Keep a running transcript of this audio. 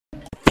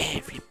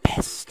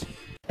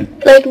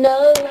like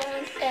no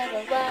one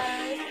ever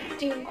was.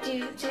 Do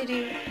do do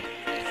do.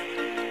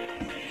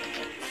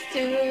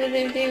 Do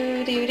do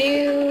do do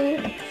do.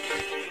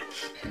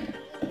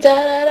 Da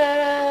da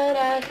da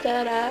da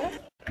da da.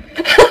 I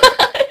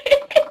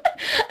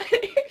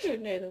don't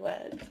even know the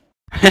words.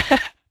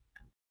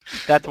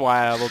 That's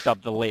why I looked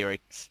up the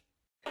lyrics.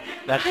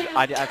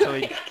 I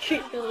actually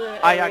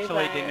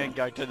didn't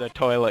go to the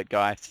toilet,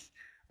 guys.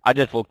 I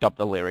just looked up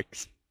the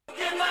lyrics.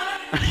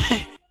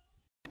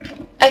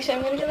 Actually,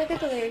 I'm gonna go look at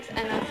the lyrics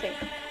and I'll sing.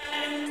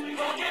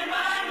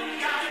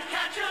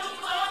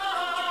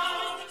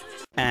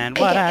 And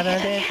what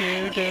happens if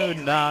you do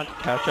not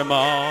catch them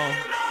all?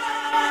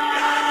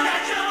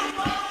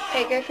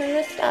 Okay, go from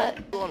the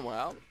start. Going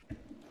well.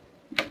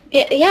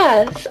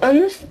 Yes, on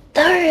the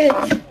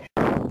start.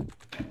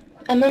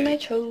 I'm on my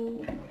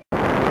troll.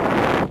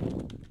 I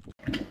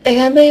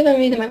can't believe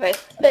I'm using my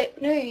voice. But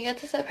no, you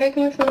have to start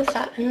Pokemon from the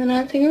start, and then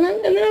I'm singing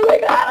along, and then I'm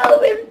like, oh,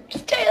 I'm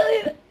just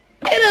totally.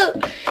 I know.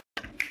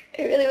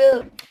 I really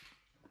will.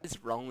 What is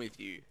wrong with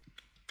you?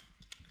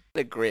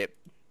 The grip.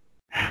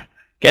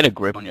 Get a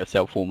grip on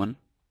yourself, woman.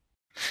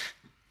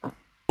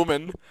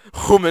 Woman.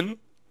 Women.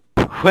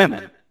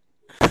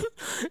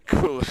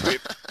 Cool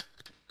grip.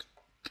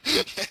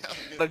 I'm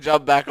gonna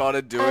jump back on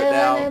and do it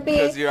now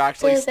because you're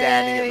actually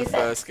standing at the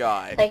first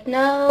guy. Like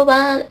no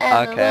one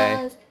ever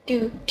was.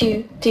 Do.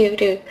 To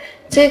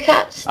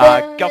catch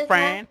them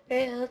girlfriend. is my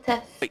real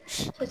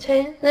test. To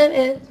train them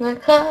is my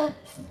class.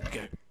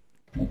 Go.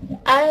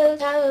 I will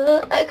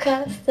travel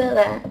across the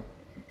land.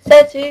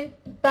 Set you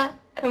back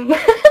and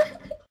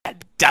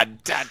Dun.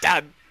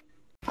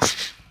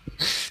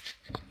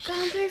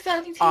 Sounds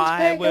exciting to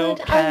I will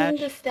to catch.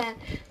 understand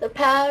the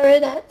power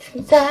that's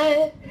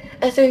inside.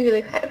 I was doing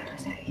really quiet when I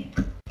was saying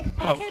it.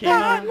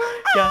 Pokemon,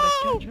 gotta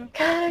catch 'em.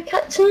 Gotta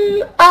catch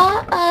 'em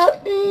all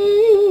up.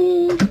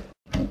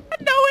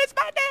 No, it's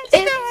my It's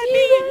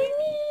destiny.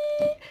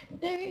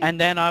 you And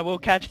then I will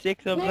catch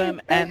 6 of them,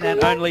 and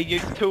then only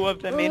use 2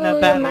 of them in a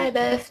You're battle. my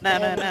best Na,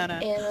 na, friend na, na.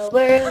 in a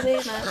world we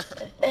must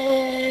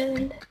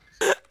defend.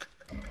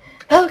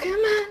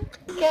 Pokemon,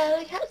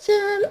 gotta catch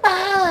 'em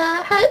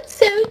all. Heart's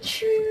so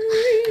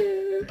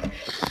true.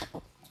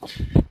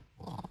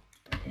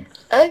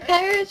 A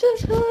courage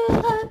is full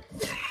of.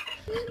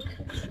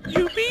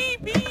 You be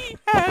me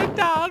and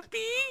I'll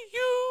be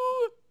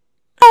you.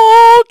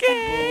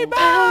 Okay,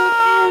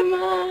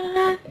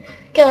 Pokemon,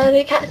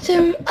 gotta catch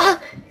 'em all.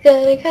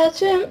 Gotta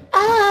catch 'em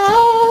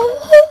all.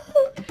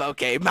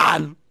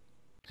 Pokemon.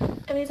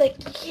 And he's like,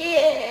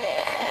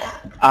 yeah.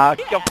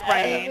 Girlfriend,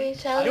 Every you do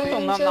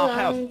challenge not know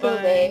how along to the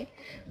way,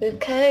 with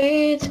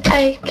courage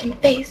I can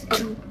face.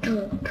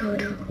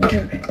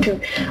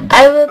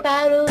 I will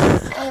battle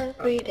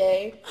every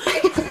day.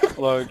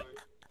 Look.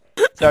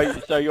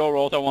 So you're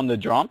also on the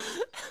drums?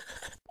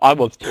 I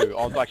was too.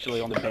 I was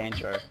actually on the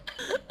banjo.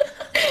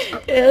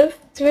 Yes,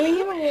 do you want to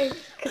hear my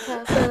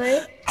guitar solo?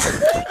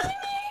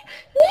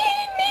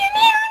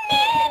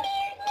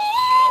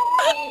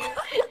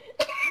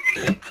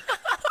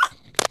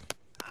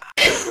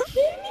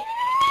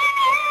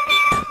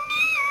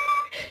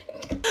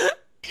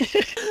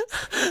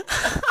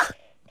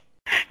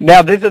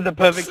 Now this is the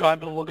perfect time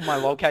to look at my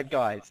lolcat,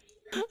 guys.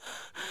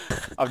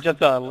 I've just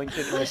linked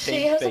it in the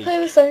She has to team play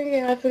the song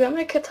again. I forgot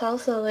my guitar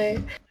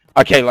solo.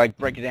 Okay, like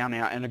break it down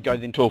now, and it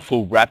goes into a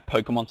full rap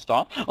Pokemon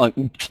style. Like,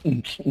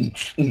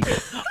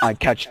 I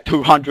catch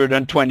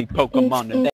 220 Pokemon a day.